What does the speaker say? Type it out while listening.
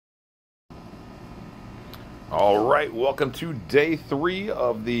All right, welcome to day 3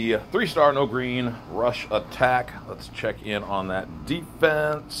 of the 3-star no green rush attack. Let's check in on that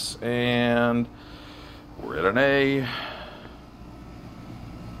defense, and we're at an A.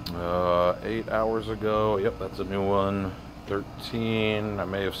 8 hours ago. Yep, that's a new one. 13. I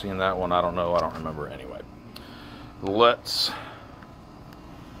may have seen that one. I don't know. I don't remember anyway. Let's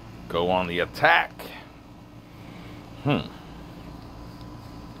go on the attack.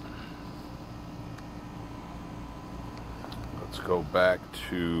 Let's go back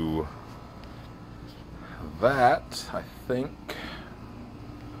to that. I think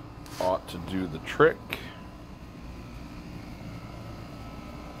ought to do the trick.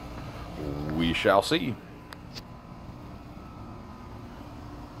 We shall see.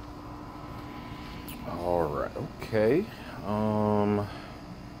 All right. Okay.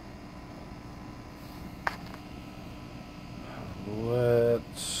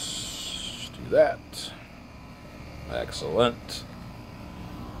 Let's do that. Excellent.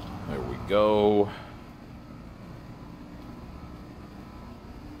 There we go.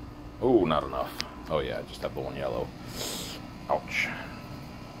 Oh, not enough. Oh yeah, I just have the one yellow. Ouch.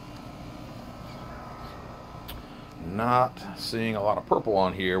 Not seeing a lot of purple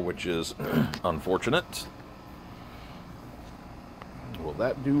on here, which is unfortunate. Will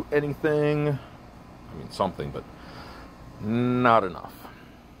that do anything? I mean, something, but not enough.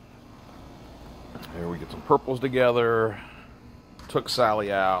 Here we get some purples together. Took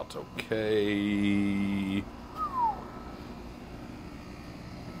Sally out. Okay.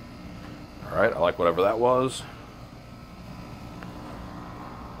 Alright, I like whatever that was.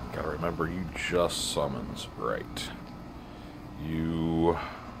 Gotta remember, you just summons. Right. You...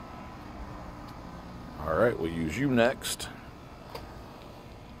 Alright, we'll use you next.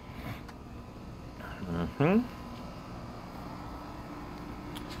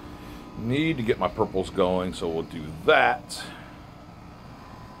 Need to get my purples going, so we'll do that.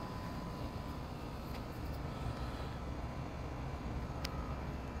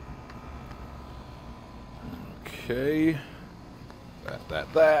 Okay.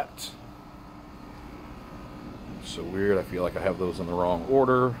 That. So weird, I feel like I have those in the wrong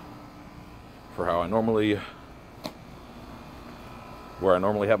order for how I normally, where I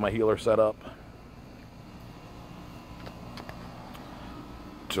normally have my healer set up.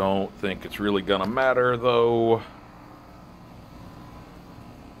 Don't think it's really gonna matter though.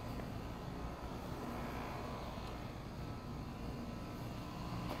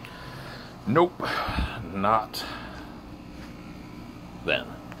 Nope, not then.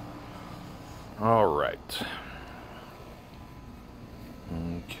 All right.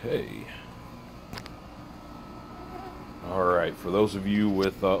 Okay. All right, for those of you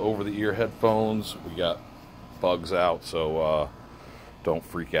with over-the-ear headphones, we got bugs out, so don't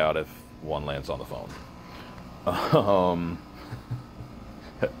freak out if one lands on the phone.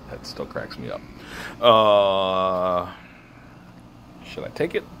 That still cracks me up. Should I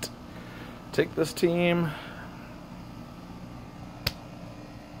take it? Take this team?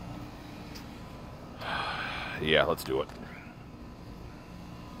 Yeah, let's do it.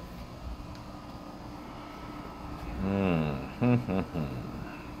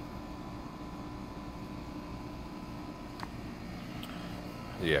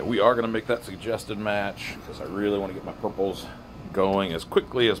 Yeah, we are going to make that suggested match because I really want to get my purples going as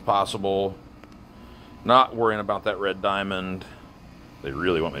quickly as possible. Not worrying about that red diamond. They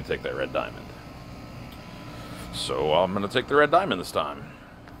really want me to take that red diamond. So I'm going to take the red diamond this time.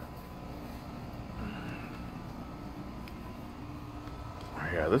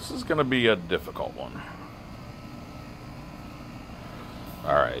 Yeah, this is going to be a difficult one.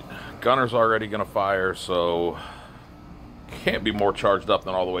 Alright, gunner's already going to fire, so can't be more charged up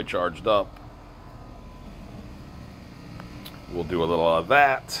than all the way charged up. We'll do a little of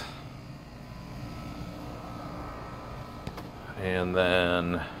that. And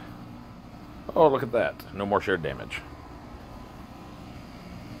then, oh, look at that. No more shared damage.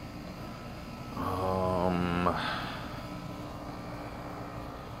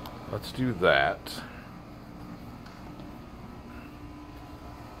 Let's do that.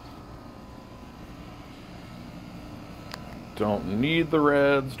 Don't need the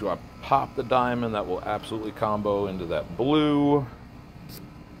reds. Do I pop the diamond? That will absolutely combo into that blue.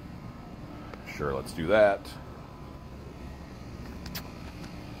 Sure, let's do that.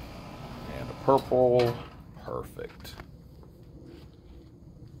 And a purple. Perfect.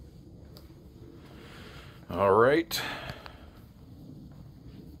 All right.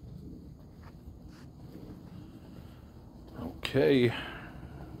 Okay.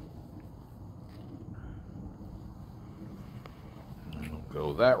 We'll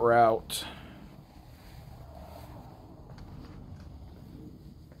go that route.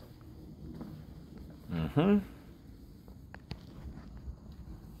 Okay,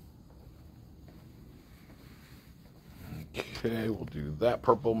 we'll do that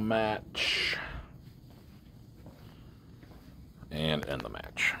purple match. And end the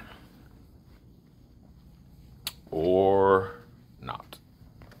match. Or not.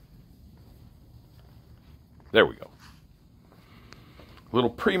 There we go. Little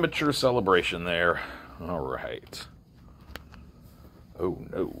premature celebration there. All right. Oh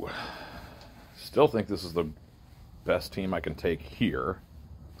no. Still think this is the best team I can take here.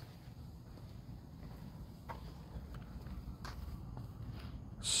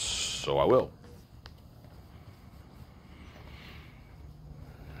 So I will.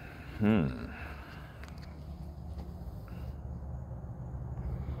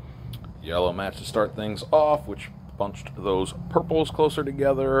 Yellow match to start things off, which bunched those purples closer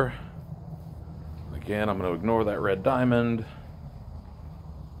together. Again, I'm going to ignore that red diamond.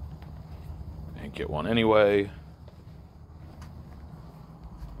 And get one anyway.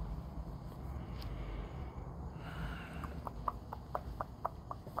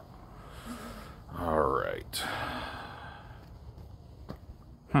 Alright.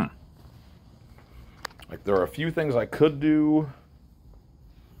 Like, there are a few things I could do,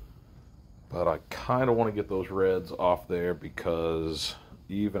 but I kind of want to get those reds off there, because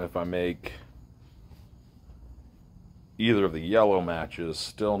even if I make either of the yellow matches,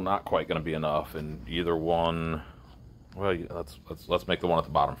 still not quite going to be enough in either one. Well, let's make the one at the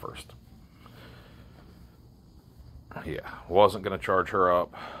bottom first. Yeah, wasn't going to charge her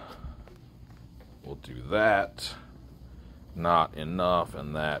up. We'll do that. Not enough,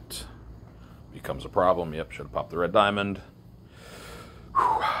 and that becomes a problem. Yep, should have popped the red diamond.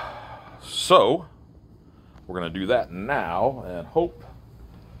 Whew. So, we're going to do that now and hope.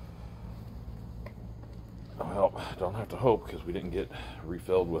 Well, don't have to hope, because we didn't get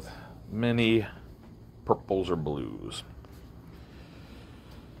refilled with many purples or blues.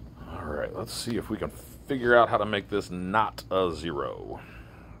 Alright, let's see if we can figure out how to make this not a 0.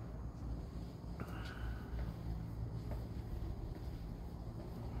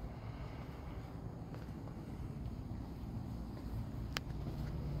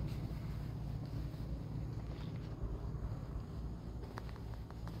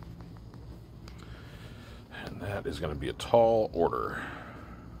 That is going to be a tall order.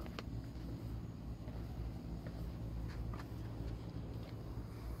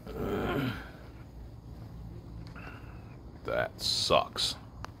 That sucks.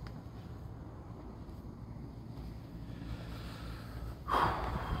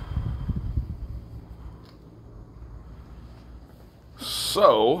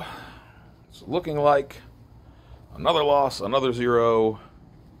 So, it's looking like another loss, another 0.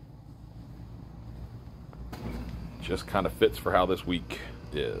 Just kind of fits for how this week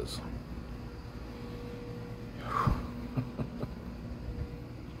is.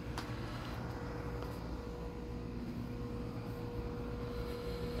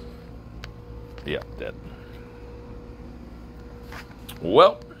 Yeah, dead.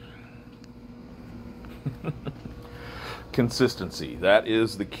 Well, consistency. That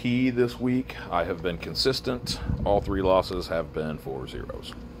is the key this week. I have been consistent. All 3 losses have been 4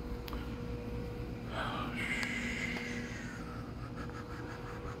 zeros.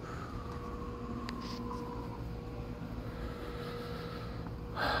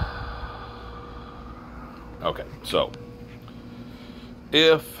 Okay, so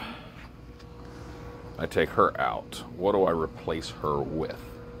if I take her out, what do I replace her with?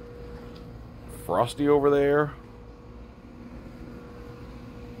 Frosty over there?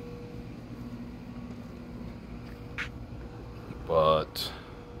 But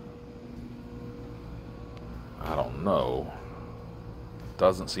I don't know.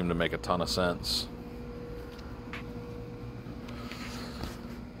 Doesn't seem to make a ton of sense.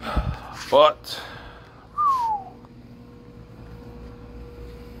 But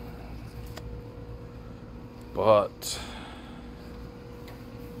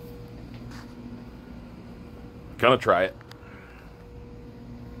gonna try it.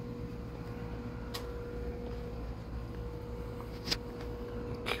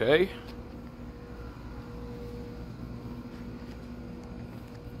 Okay.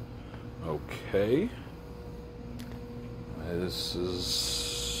 Okay. This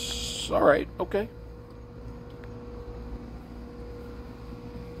is all right. Okay.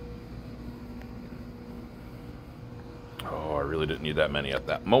 Oh, I really didn't need that many at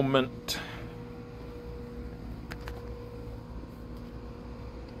that moment.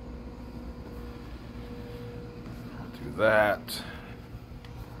 I'll do that.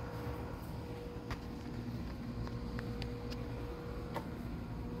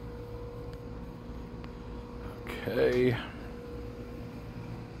 Okay.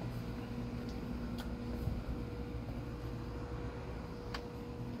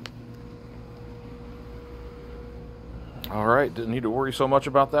 All right, didn't need to worry so much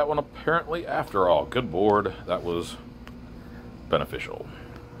about that one apparently after all. Good board. That was beneficial.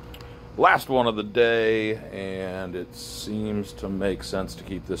 Last one of the day, and it seems to make sense to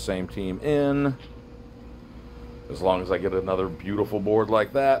keep the same team in as long as I get another beautiful board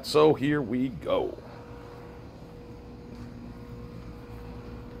like that. So here we go.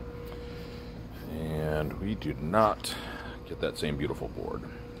 And we do not get that same beautiful board.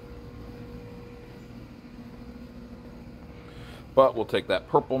 But we'll take that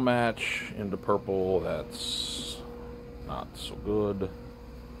purple match into purple. That's not so good.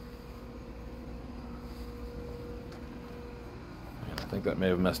 And I think that may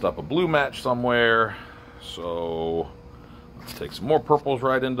have messed up a blue match somewhere. So let's take some more purples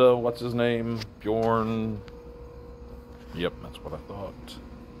right into what's his name? Bjorn. Yep, that's what I thought.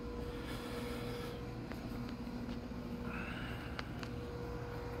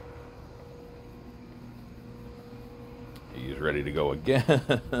 He's ready to go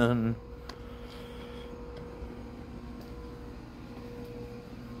again.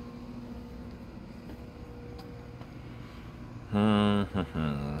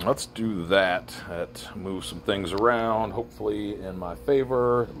 Let's do that. That moves some things around, hopefully in my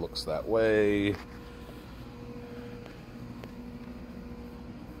favor. It looks that way.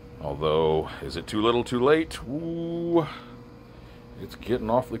 Although, is it too little too late? Ooh, it's getting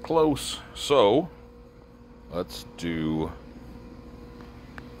awfully close. So, let's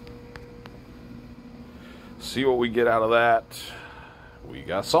see what we get out of that. We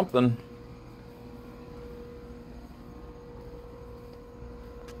got something.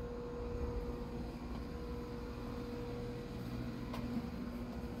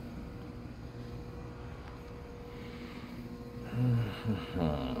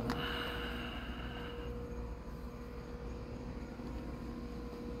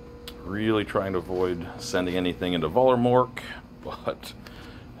 Really trying to avoid sending anything into Vollmerk, but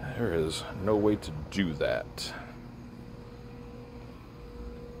there is no way to do that.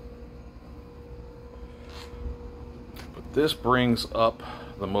 But this brings up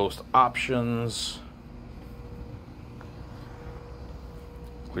the most options.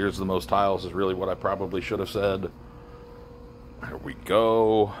 Clears the most tiles is really what I probably should have said. There we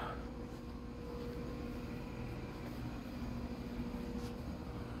go.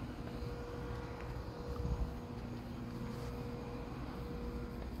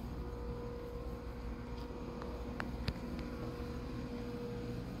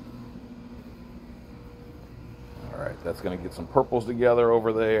 That's going to get some purples together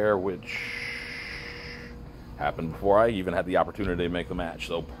over there, which happened before I even had the opportunity to make the match.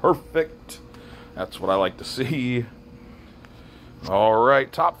 So perfect. That's what I like to see. All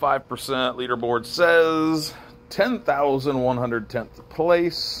right, top 5% leaderboard says 10,110th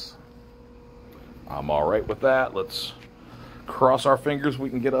place. I'm all right with that. Let's cross our fingers we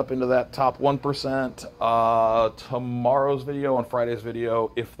can get up into that top 1%. Tomorrow's video and Friday's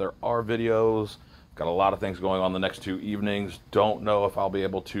video, if there are videos. Got a lot of things going on the next 2 evenings. Don't know if I'll be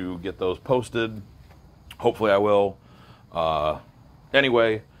able to get those posted. Hopefully I will.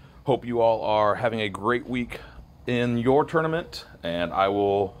 Anyway, hope you all are having a great week in your tournament, and I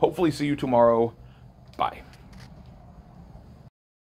will hopefully see you tomorrow. Bye.